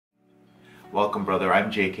Welcome, brother.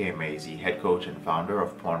 I'm Emezi, head coach and founder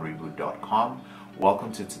of PornReboot.com.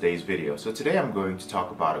 Welcome to today's video. So today I'm going to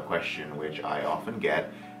talk about a question which I often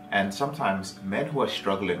get, and sometimes men who are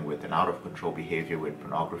struggling with an out-of-control behavior with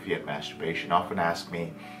pornography and masturbation often ask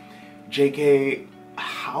me, JK,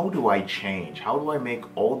 how do I change? How do I make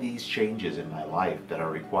all these changes in my life that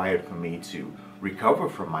are required for me to recover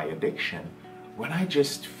from my addiction when I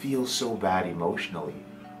just feel so bad emotionally?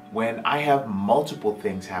 When I have multiple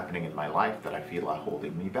things happening in my life that I feel are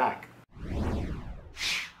holding me back.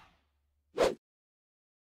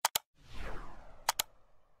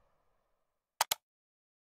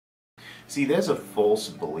 See, there's a false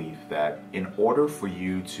belief that in order for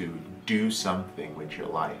you to do something with your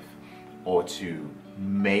life or to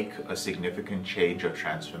make a significant change or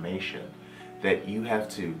transformation, that you have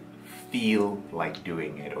to feel like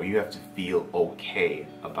doing it or you have to feel okay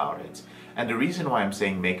about it. And the reason why I'm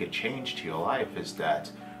saying make a change to your life is that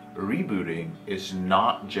rebooting is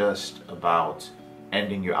not just about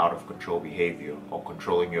ending your out of control behavior or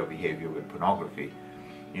controlling your behavior with pornography.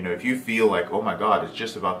 You know, if you feel like, oh my God, it's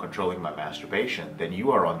just about controlling my masturbation, then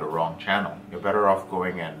you are on the wrong channel. You're better off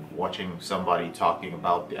going and watching somebody talking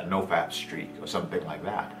about the NoFap streak or something like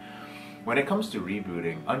that. When it comes to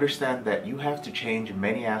rebooting, understand that you have to change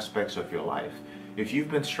many aspects of your life. If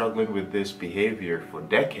you've been struggling with this behavior for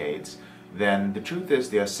decades, then the truth is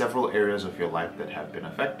there are several areas of your life that have been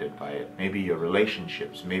affected by it. Maybe your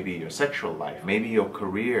relationships, maybe your sexual life, maybe your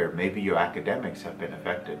career, maybe your academics have been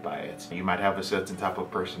affected by it. You might have a certain type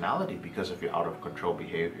of personality because of your out of control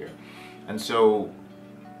behavior. And so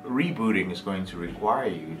rebooting is going to require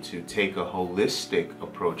you to take a holistic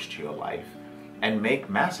approach to your life and make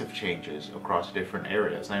massive changes across different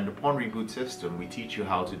areas. Now in the PornReboot system, we teach you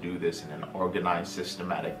how to do this in an organized,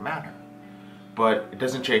 systematic manner. But it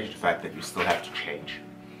doesn't change the fact that you still have to change.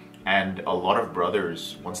 And a lot of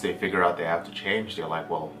brothers, once they figure out they have to change, they're like,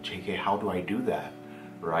 well, JK, how do I do that?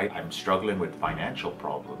 Right? I'm struggling with financial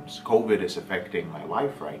problems. COVID is affecting my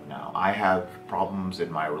life right now. I have problems in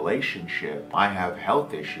my relationship. I have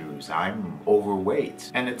health issues. I'm overweight.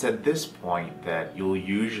 And it's at this point that you'll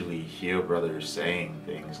usually hear brothers saying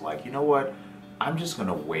things like, you know what? I'm just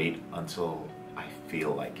gonna wait until I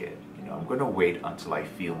feel like it. I'm going to wait until I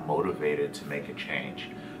feel motivated to make a change.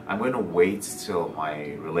 I'm going to wait till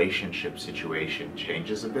my relationship situation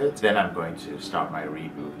changes a bit, then I'm going to start my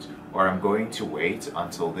reboot. Or I'm going to wait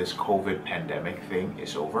until this COVID pandemic thing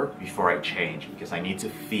is over before I change because I need to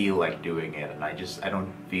feel like doing it and I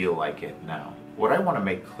don't feel like it now. What I want to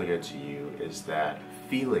make clear to you is that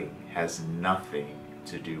feeling has nothing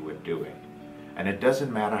to do with doing. And it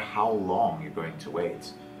doesn't matter how long you're going to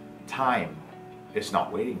wait. Time is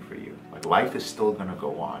not waiting for you. Like, life is still gonna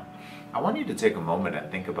go on. I want you to take a moment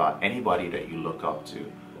and think about anybody that you look up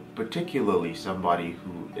to, particularly somebody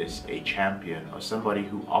who is a champion or somebody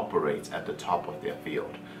who operates at the top of their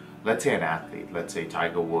field. Let's say an athlete, let's say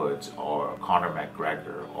Tiger Woods or Conor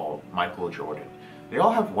McGregor or Michael Jordan. They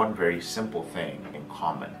all have one very simple thing in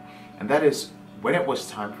common, and that is when it was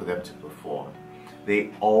time for them to perform, they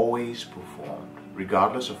always performed,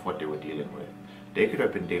 regardless of what they were dealing with. They could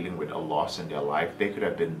have been dealing with a loss in their life. They could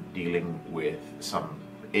have been dealing with some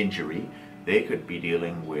injury. They could be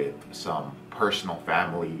dealing with some personal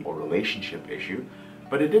family or relationship issue,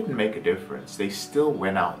 but it didn't make a difference. They still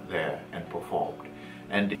went out there and performed.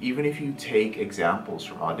 And even if you take examples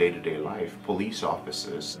from our day-to-day life, police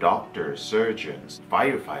officers, doctors, surgeons,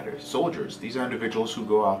 firefighters, soldiers, these are individuals who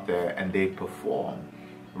go out there and they perform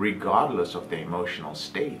regardless of their emotional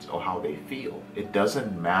state or how they feel. It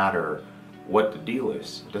doesn't matter what the deal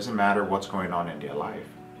is. It doesn't matter what's going on in their life.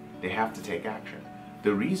 They have to take action.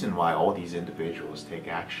 The reason why all these individuals take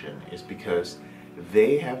action is because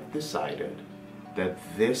they have decided that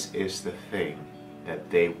this is the thing that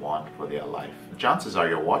they want for their life. Chances are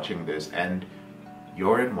you're watching this and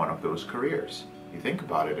you're in one of those careers. You think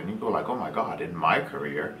about it and you go like, oh my God, in my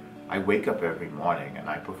career, I wake up every morning and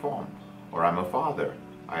I perform. Or I'm a father.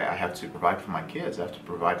 I have to provide for my kids. I have to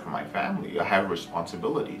provide for my family. I have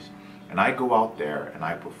responsibilities. And I go out there and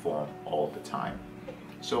I perform all the time.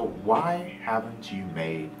 So why haven't you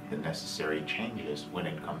made the necessary changes when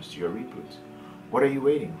it comes to your reboot? What are you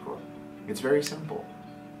waiting for? It's very simple.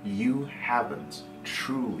 You haven't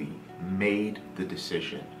truly made the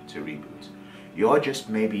decision to reboot. You're just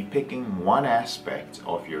maybe picking one aspect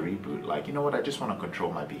of your reboot, like, you know what, I just want to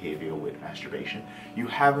control my behavior with masturbation. You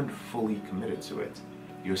haven't fully committed to it.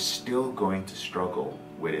 You're still going to struggle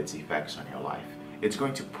with its effects on your life. It's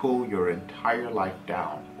going to pull your entire life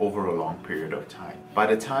down over a long period of time. By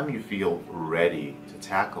the time you feel ready to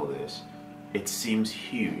tackle this, it seems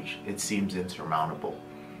huge, it seems insurmountable.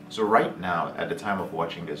 So right now, at the time of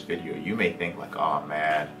watching this video, you may think like, oh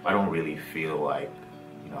man, I don't really feel like,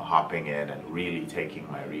 hopping in and really taking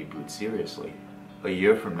my reboot seriously. A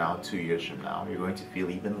year from now, 2 years from now, you're going to feel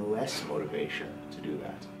even less motivation to do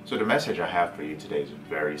that. So the message I have for you today is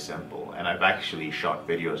very simple, and I've actually shot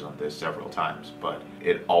videos on this several times, but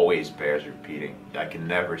it always bears repeating. I can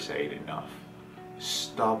never say it enough.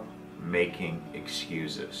 Stop making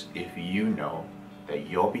excuses. If you know that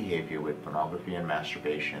your behavior with pornography and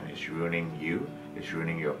masturbation is ruining you, is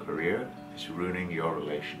ruining your career, is ruining your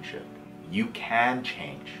relationship, you can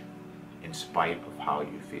change in spite of how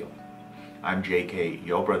you feel. I'm JK,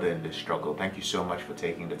 your brother in this struggle. Thank you so much for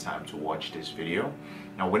taking the time to watch this video.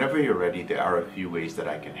 Now, whenever you're ready, there are a few ways that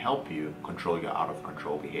I can help you control your out of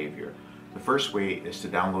control behavior. The first way is to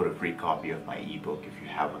download a free copy of my ebook if you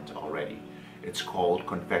haven't already. It's called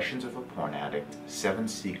Confessions of a Porn Addict, 7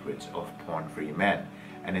 Secrets of Porn-Free Men,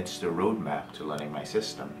 and it's the roadmap to learning my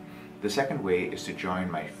system. The second way is to join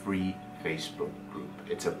my free Facebook group.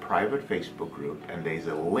 It's a private Facebook group, and there's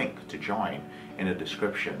a link to join in the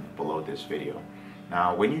description below this video.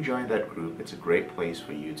 Now, when you join that group, it's a great place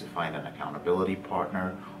for you to find an accountability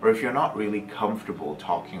partner, or if you're not really comfortable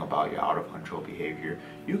talking about your out of control behavior,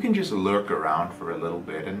 you can just lurk around for a little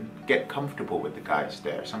bit and get comfortable with the guys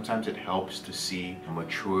there. Sometimes it helps to see a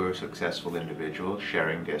mature, successful individual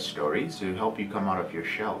sharing their stories to help you come out of your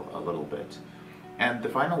shell a little bit. And the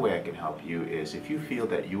final way I can help you is if you feel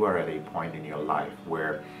that you are at a point in your life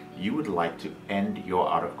where you would like to end your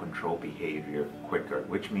out of control behavior quicker,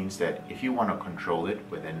 which means that if you want to control it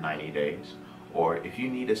within 90 days, or if you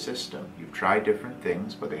need a system, you've tried different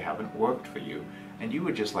things but they haven't worked for you, and you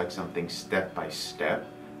would just like something step by step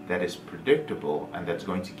that is predictable and that's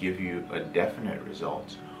going to give you a definite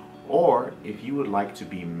result, or if you would like to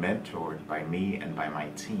be mentored by me and by my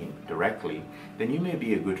team directly, then you may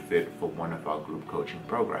be a good fit for one of our group coaching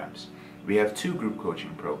programs. We have 2 group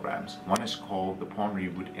coaching programs. One is called the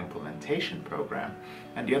PornReboot Implementation Program,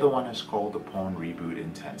 and the other one is called the PornReboot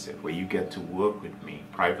Intensive, where you get to work with me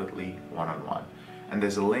privately, one-on-one. And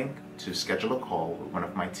there's a link to schedule a call with one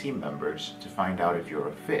of my team members to find out if you're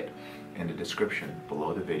a fit in the description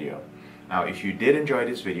below the video. Now, if you did enjoy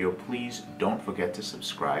this video, please don't forget to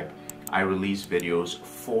subscribe. I release videos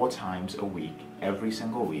 4 times a week, every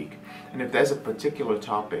single week. And if there's a particular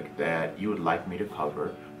topic that you would like me to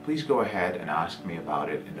cover, please go ahead and ask me about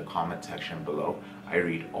it in the comment section below. I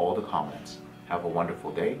read all the comments. Have a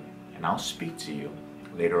wonderful day, and I'll speak to you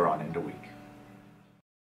later on in the week.